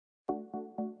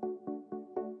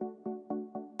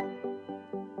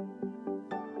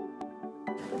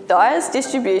DYERS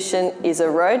Distribution is a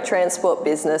road transport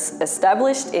business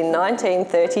established in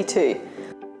 1932.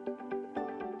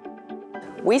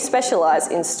 We specialise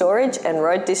in storage and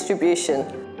road distribution.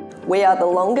 We are the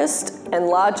longest and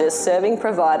largest serving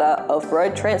provider of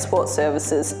road transport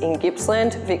services in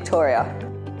Gippsland, Victoria.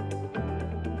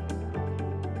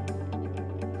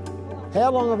 How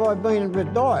long have I been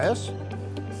with DYERS?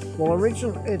 Well,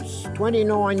 originally it's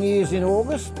 29 years in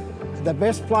August. The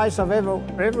best place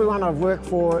everyone I've worked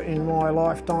for in my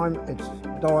lifetime,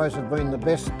 DYERS have been the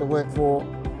best to work for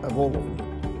of all of them.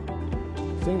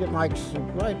 I think it makes a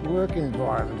great work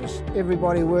environment.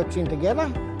 Everybody works in together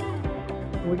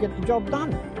and we get the job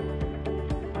done.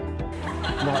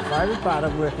 My favourite part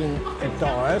of working at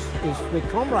DYERS is the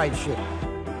comradeship.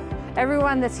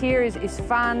 Everyone that's here is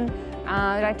fun.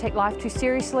 They don't take life too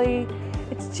seriously.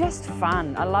 It's just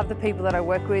fun. I love the people that I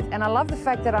work with, and I love the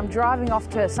fact that I'm driving off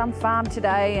to some farm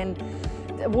today and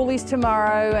Woolies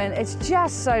tomorrow, and it's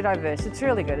just so diverse. It's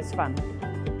really good, it's fun.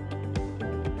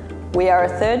 We are a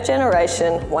third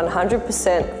generation,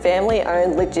 100%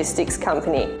 family-owned logistics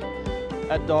company.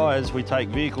 At DYERS, we take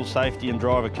vehicle safety and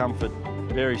driver comfort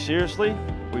very seriously.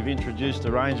 We've introduced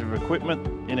a range of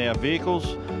equipment in our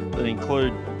vehicles that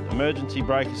include emergency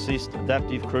brake assist,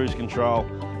 adaptive cruise control,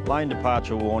 lane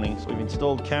departure warnings. We've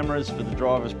installed cameras for the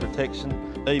driver's protection,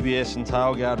 EBS and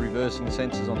tailguard reversing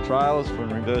sensors on trailers for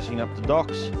reversing up to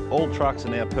docks. All trucks are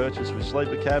now purchased with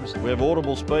sleeper cabs. We have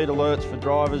audible speed alerts for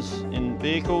drivers in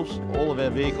vehicles. All of our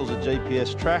vehicles are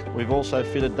GPS tracked. We've also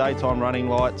fitted daytime running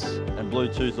lights and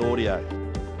Bluetooth audio.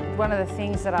 One of the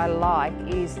things that I like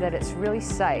is that it's really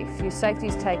safe. Your safety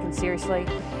is taken seriously,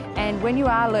 and when you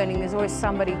are learning, there's always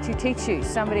somebody to teach you,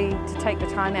 somebody to take the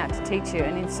time out to teach you,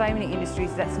 and in so many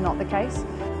industries that's not the case.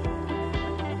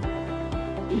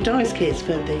 DYERS cares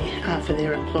for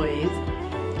their employees.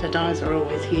 So DYERS are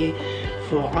always here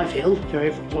for, I feel,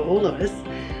 for all of us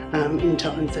in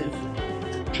times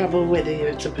of trouble, whether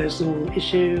it's a personal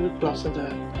issue, loss of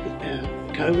a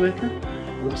co-worker,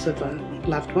 loss of a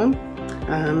loved one.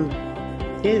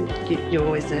 You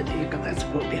always know that you've got that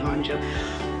support behind you.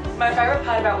 My favourite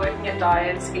part about working at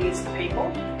DYERS is the people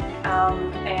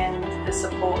and the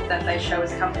support that they show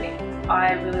as a company.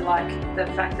 I really like the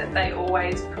fact that they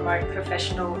always promote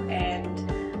professional and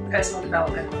personal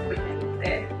development within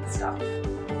their staff.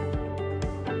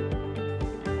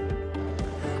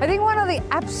 I think one of the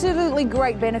absolutely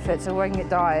great benefits of working at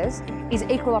DYERS is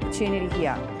equal opportunity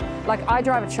here. Like, I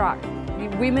drive a truck.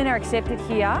 Women are accepted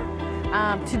here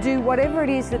to do whatever it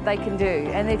is that they can do,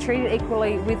 and they're treated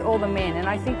equally with all the men, and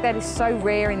I think that is so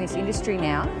rare in this industry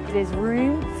now. There's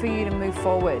room for you to move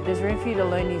forward, there's room for you to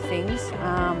learn new things,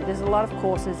 there's a lot of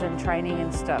courses and training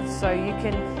and stuff, so you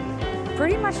can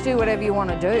pretty much do whatever you want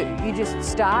to do. You just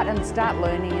start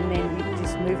learning, and then you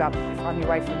just move up on your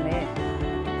way from there.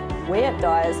 We at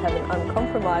DYERS have an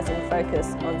uncompromising focus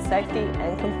on safety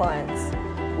and compliance.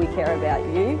 We care about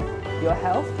you, your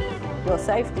health, your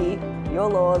safety, your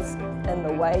laws, and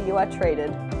the way you are treated.